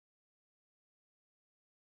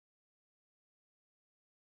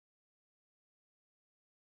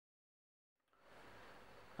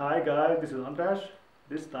Hi guys, this is Andras.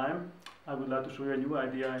 This time I would like to show you a new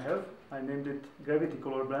idea I have. I named it Gravity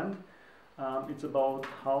Color Blend. It's about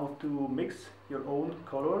how to mix your own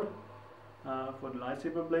color for the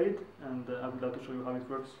lightsaber blade, and I would like to show you how it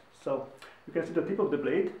works. So you can see the tip of the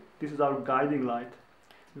blade. This is our guiding light.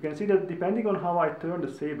 You can see that depending on how I turn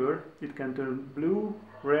the saber, it can turn blue,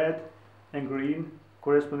 red and green,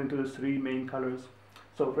 corresponding to the three main colors.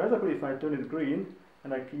 So for example, if I turn it green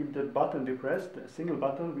and I keep the button depressed, a single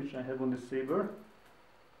button which I have on the saber,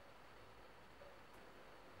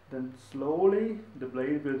 then slowly the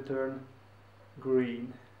blade will turn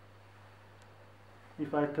green.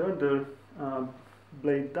 If I turn the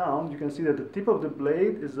blade down, you can see that the tip of the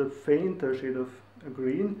blade is a fainter shade of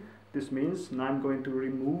green. This means now I'm going to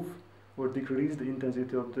remove or decrease the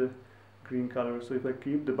intensity of the green color. So if I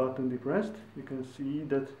keep the button depressed, you can see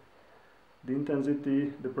that the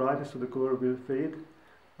intensity, the brightness of the color will fade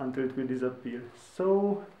until it will disappear.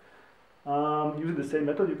 So using the same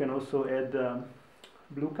method, you can also add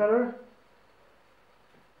blue color,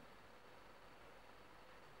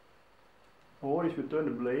 or if you turn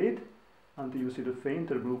the blade until you see the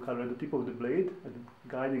fainter blue color at the tip of the blade at the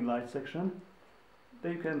guiding light section,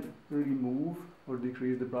 then you can remove or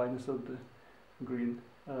decrease the brightness of the green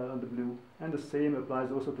and the blue. And the same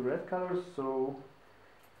applies also to red colors. So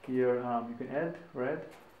here you can add red,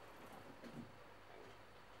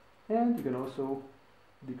 and you can also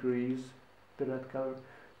decrease the red color.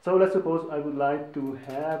 So let's suppose I would like to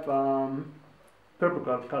have purple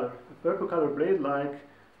color, a purple color blade like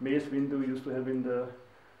Mace Windu used to have in the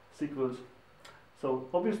sequels. So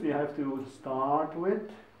obviously I have to start with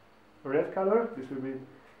red color. This will be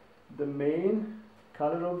the main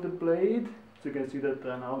color of the blade. So you can see that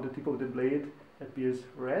now the tip of the blade appears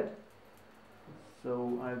red.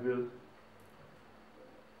 So I will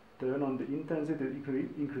turn on the intensity,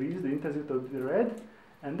 increase the intensity of the red,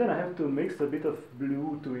 and then I have to mix a bit of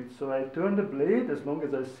blue to it. So I turn the blade as long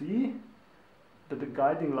as I see that the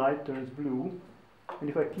guiding light turns blue, and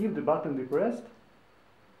if I keep the button depressed,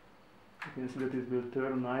 you can see that it will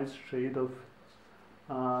turn a nice shade of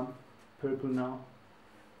purple now.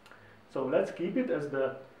 So let's keep it as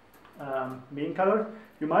the main color.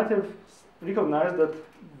 You might have recognized that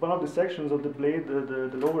one of the sections of the blade,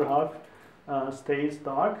 the lower half, stays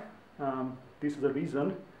dark. This is the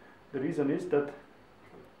reason. The reason is that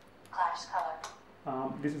clash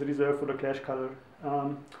color. This is reserved for the clash color.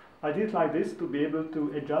 I did it like this to be able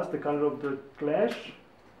to adjust the color of the clash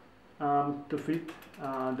to fit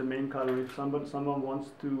the main color. If someone wants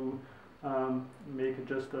to make it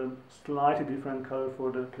just a slightly different color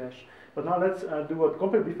for the clash. But now let's do a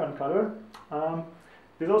completely different color.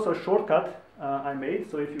 There's also a shortcut I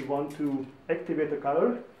made. So if you want to activate a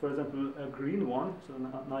color, for example a green one, so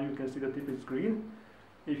now you can see the tip is green.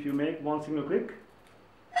 If you make one single click,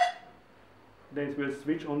 then it will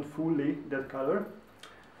switch on fully that color.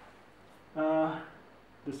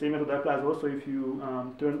 The same method applies also if you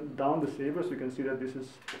turn down the saber, so you can see that this is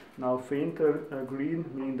now fainter green,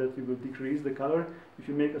 meaning that you will decrease the color. If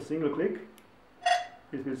you make a single click,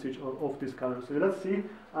 it will switch off this color. So let's see,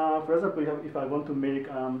 for example, if I want to make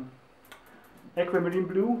aquamarine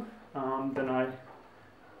blue, then I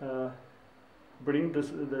bring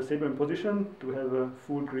the saber in position to have a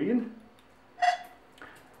full green,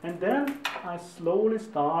 and then I slowly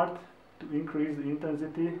start to increase the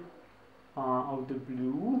intensity of the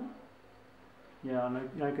blue. Yeah,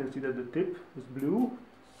 and I can see that the tip is blue,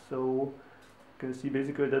 so you can see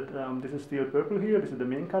basically that this is still purple here, this is the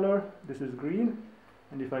main color, this is green,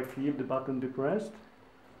 and if I keep the button depressed,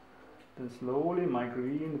 then slowly my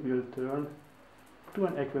green will turn to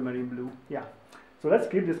an aquamarine blue. Yeah, so let's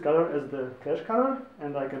keep this color as the clash color,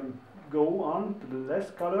 and I can go on to the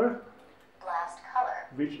last color, Blast color,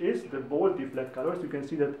 which is the bold deflect color. So you can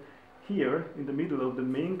see that here in the middle of the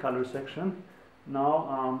main color section,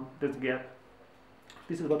 now that's gap.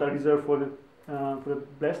 This is what I reserved for the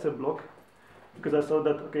blaster block, because I saw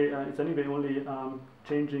that okay, it's anyway only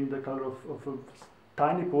changing the color of a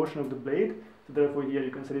tiny portion of the blade, so therefore here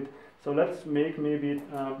you can set it. So let's make maybe it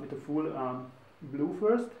with a full blue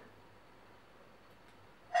first.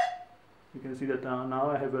 You can see that now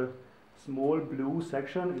I have a small blue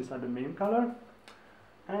section inside the main color,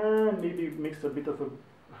 and maybe mix a bit of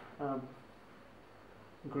a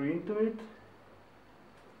green to it,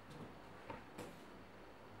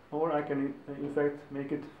 or I can in fact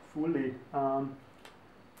make it fully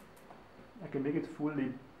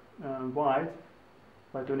white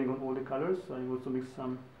by turning on all the colors. So I also mix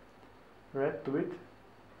some red to it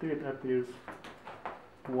till it appears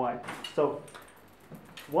white. So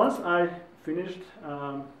once I finished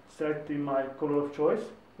selecting my color of choice,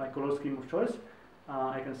 my color scheme of choice,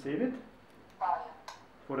 I can save it. Volume.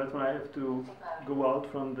 For that one I have to Config mode. go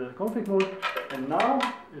out from the config mode. And now,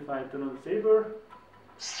 if I turn on the saber,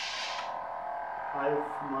 I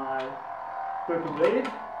have my purple blade,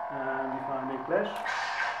 and if I make flash,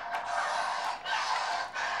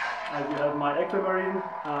 I will have my aquamarine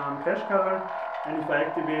crash color, and if I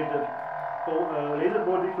activate the laser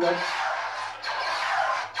body flash,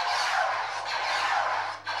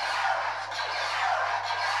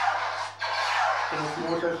 in a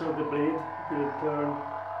small section of the blade will turn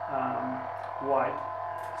white.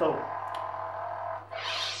 So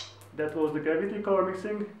that was the gravity color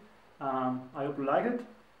mixing. I hope you like it.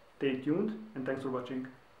 Stay tuned and thanks for watching.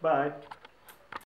 Bye.